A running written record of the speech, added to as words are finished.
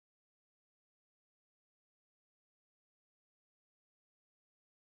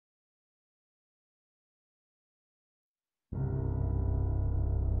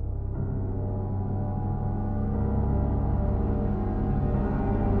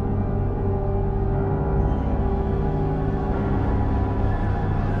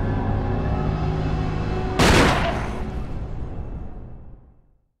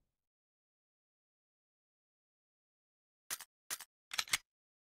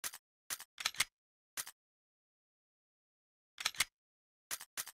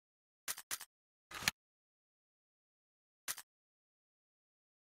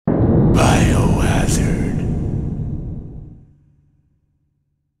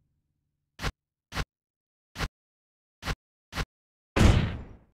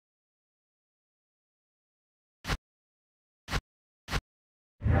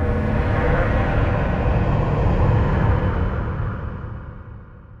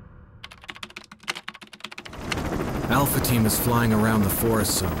Alpha Team is flying around the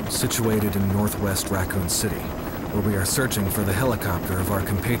forest zone, situated in northwest Raccoon City, where we are searching for the helicopter of our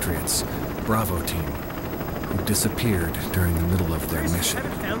compatriots, Bravo Team, who disappeared during the middle of their mission.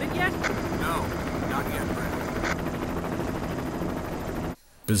 Haven't found it yet? No, not yet, Brad.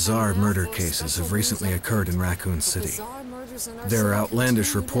 Bizarre murder cases have recently occurred in Raccoon City. There are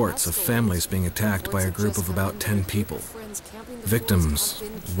outlandish reports of families being attacked by a group of about 10 people. Victims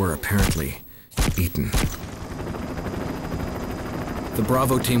were apparently eaten. The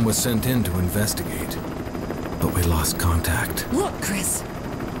Bravo Team was sent in to investigate, but we lost contact. Look, Chris!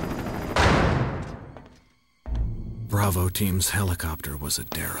 Bravo Team's helicopter was a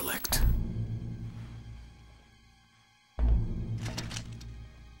derelict.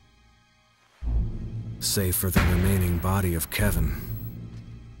 Save for the remaining body of Kevin.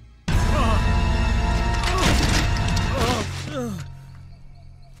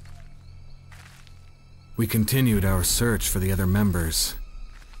 We continued our search for the other members,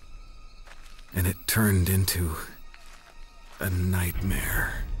 and it turned into a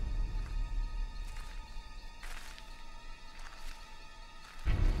nightmare.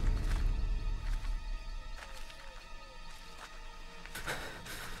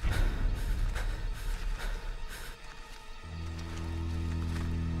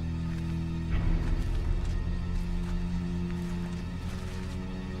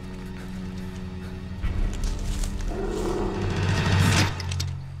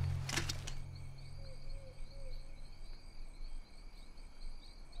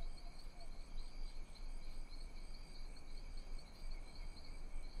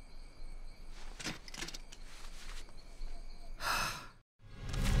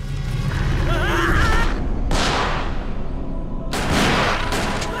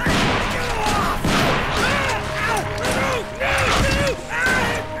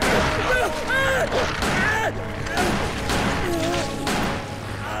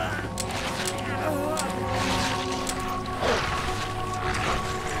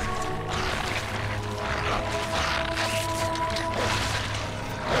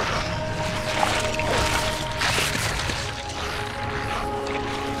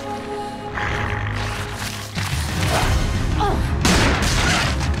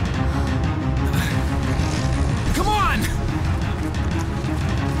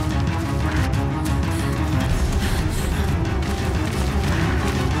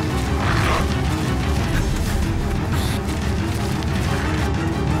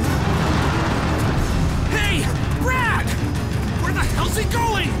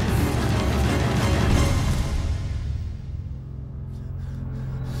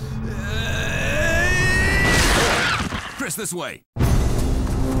 This way. Damn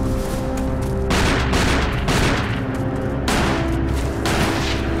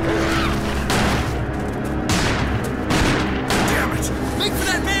it! Make for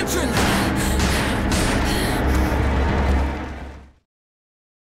that mansion!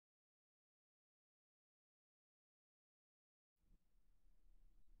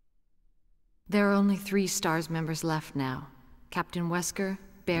 There are only 3 STARS members left now. Captain Wesker,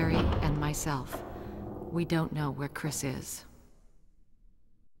 Barry, and myself. We don't know where Chris is.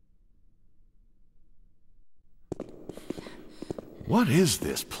 What is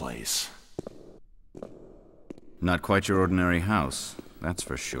this place? Not quite your ordinary house, that's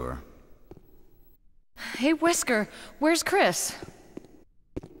for sure. Hey, Wesker, where's Chris?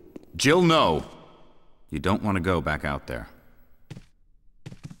 Jill, no! You don't want to go back out there.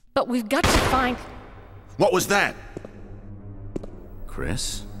 But we've got to find... What was that?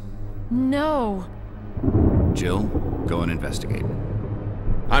 Chris? No. Jill, go and investigate.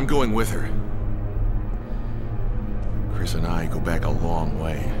 I'm going with her. Chris and I go back a long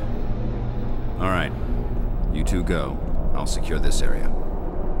way. All right. You two go. I'll secure this area.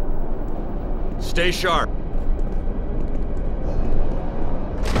 Stay sharp.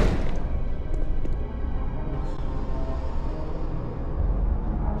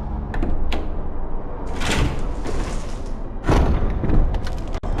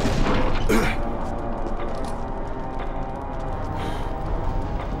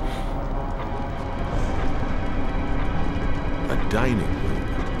 Dining room.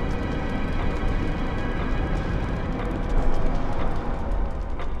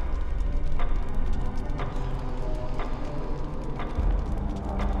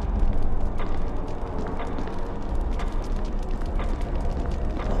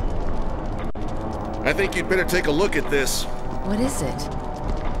 I think you'd better take a look at this. What is it?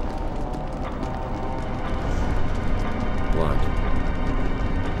 Blood.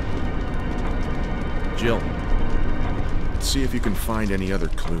 Jill. See if you can find any other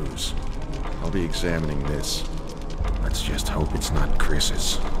clues. I'll be examining this. Let's just hope it's not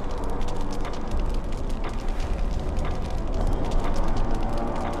Chris's.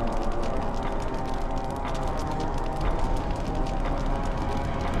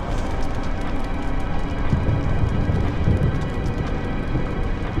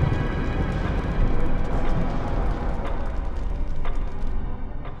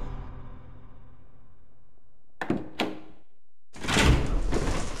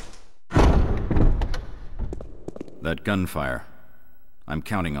 That gunfire. I'm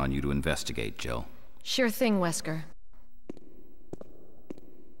counting on you to investigate, Jill. Sure thing, Wesker.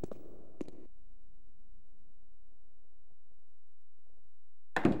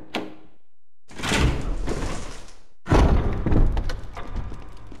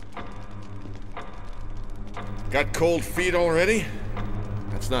 Got cold feet already?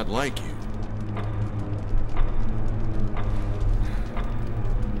 That's not like you.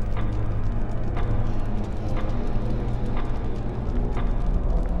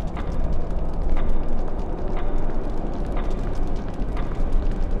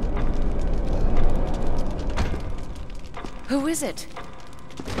 Who is it?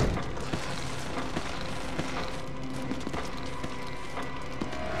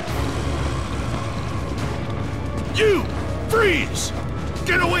 You! Freeze!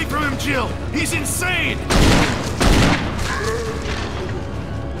 Get away from him, Jill! He's insane!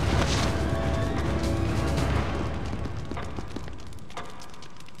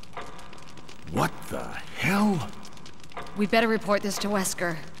 What the hell? We better report this to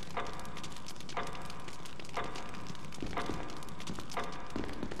Wesker.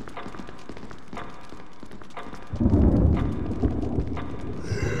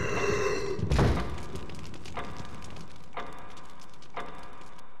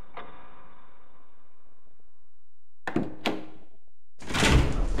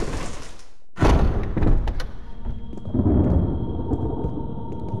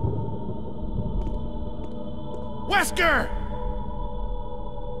 Wesker!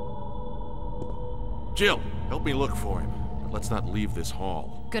 Jill, help me look for him. But let's not leave this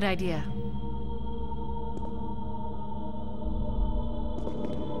hall. Good idea.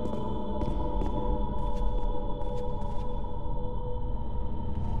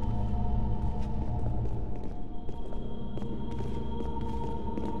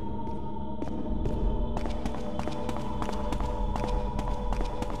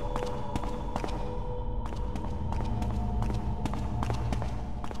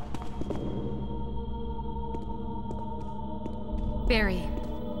 Barry.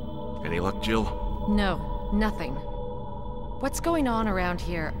 Any luck, Jill? No, nothing. What's going on around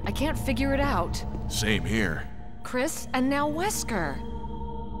here? I can't figure it out. Same here. Chris, and now Wesker.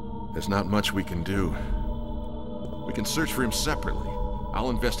 There's not much we can do. We can search for him separately. I'll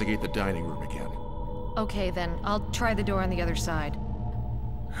investigate the dining room again. Okay then, I'll try the door on the other side.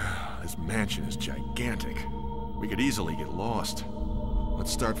 This mansion is gigantic. We could easily get lost.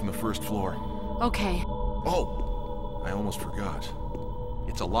 Let's start from the first floor. Okay. Oh! I almost forgot.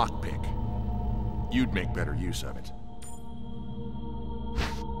 It's a lockpick. You'd make better use of it.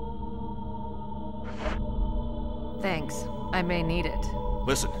 Thanks. I may need it.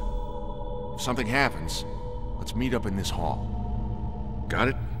 Listen, if something happens, let's meet up in this hall. Got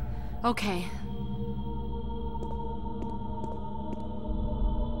it? Okay,